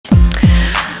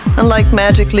Unlike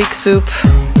magic leek soup,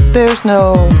 there's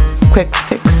no quick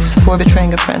fix for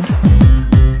betraying a friend.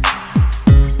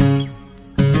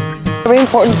 Very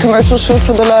important commercial shoot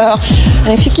for the l'heure.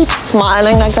 And if you keep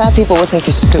smiling like that, people will think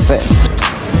you're stupid.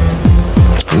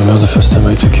 Remember the first time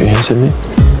I took you in, Sylvie?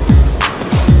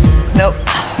 Nope.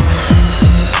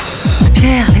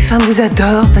 Pierre, les femmes vous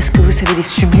adorent parce que vous savez les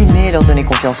sublimer et leur donner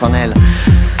confiance en elles.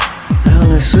 Alors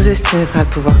ne sous-estimez pas le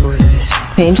pouvoir que vous avez sur eux.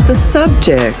 Change the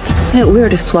subject. We're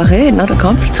at a soirée, not a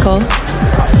conference call.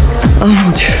 Oh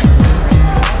mon Dieu.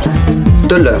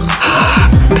 De l'heure.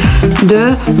 De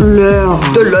l'heure.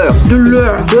 De l'heure. De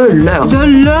l'heure. De l'heure. De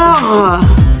l'heure.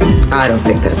 I don't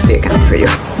think that's the account for you.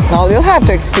 No, you'll have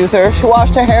to excuse her. She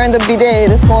washed her hair in the bidet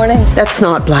this morning. That's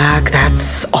not black,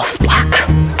 that's off black.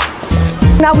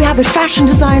 Now we have a fashion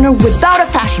designer without a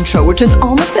fashion show, which is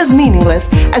almost as meaningless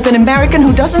as an American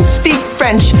who doesn't speak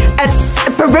French at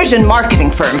a Parisian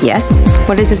marketing firm. Yes?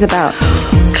 What is this about?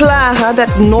 Clara, that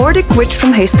Nordic witch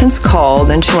from Hastings, called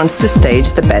and she wants to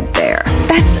stage the bed there.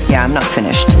 That's... Yeah, I'm not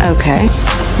finished. Okay.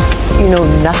 You know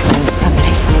nothing,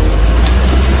 Emily.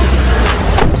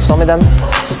 Bonsoir, mesdames.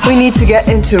 We need to get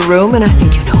into a room, and I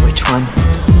think you know which one.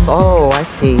 Oh, I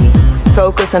see.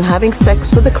 Focus on having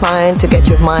sex with the client to get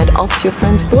your mind off your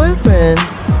friend's boyfriend.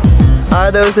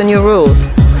 Are those the new rules?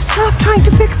 Stop trying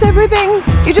to fix everything.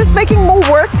 You're just making more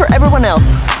work for everyone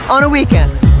else. On a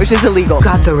weekend, which is illegal.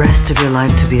 Got the rest of your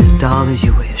life to be as dull as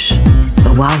you wish.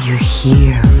 But while you're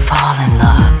here, fall in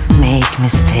love, make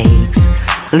mistakes,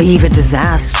 leave a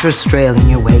disastrous trail in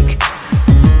your wake.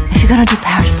 If you're gonna do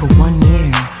Paris for 1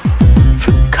 year,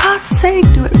 for God's sake,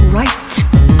 do it right.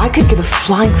 I could give a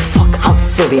flying fuck how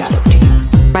Sylvie I look to you.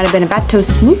 Might have been a Grateau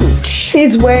smooch.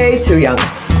 He's way too young.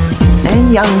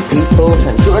 And young people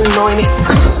tend to annoy me.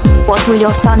 What will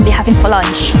your son be having for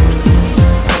lunch?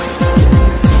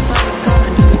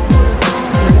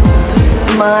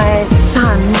 My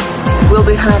son will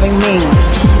be having me.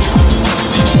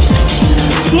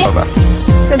 Of us.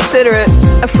 Consider it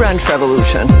a French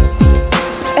Revolution.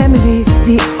 Emily,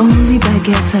 the only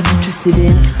baguettes I'm interested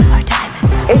in are diamond.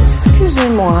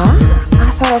 Excusez-moi.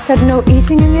 I thought I said no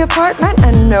eating in the apartment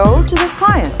and no to this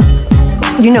client.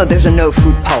 You know there's a no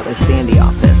food policy in the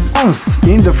office.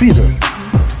 In the freezer.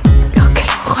 Oh,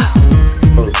 quelle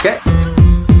horreur. Okay.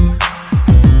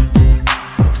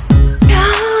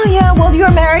 Yeah, well, you're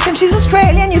American, she's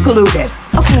Australian, you colluded.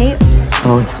 Okay.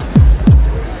 Oh,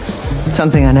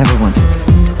 something I never wanted.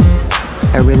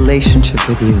 A relationship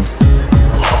with you.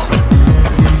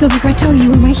 Sylvie Grateau,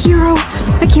 you were my hero.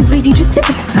 I can't believe you just did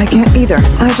that. I can't either.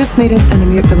 I just made an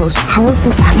enemy of the most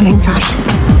powerful family in fashion.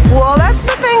 Well, that's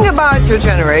the thing about your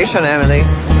generation, Emily.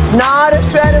 Not a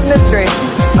shred of mystery.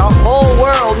 The whole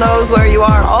world knows where you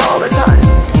are all the time.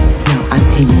 No, I'm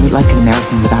paying you like an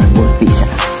American without a work visa.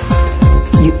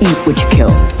 You eat what you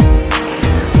kill.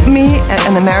 Me and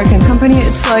an American company,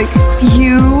 it's like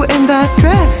you in that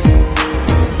dress.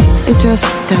 It just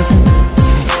doesn't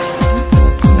fit.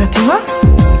 But tu vois,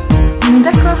 on est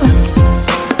d'accord.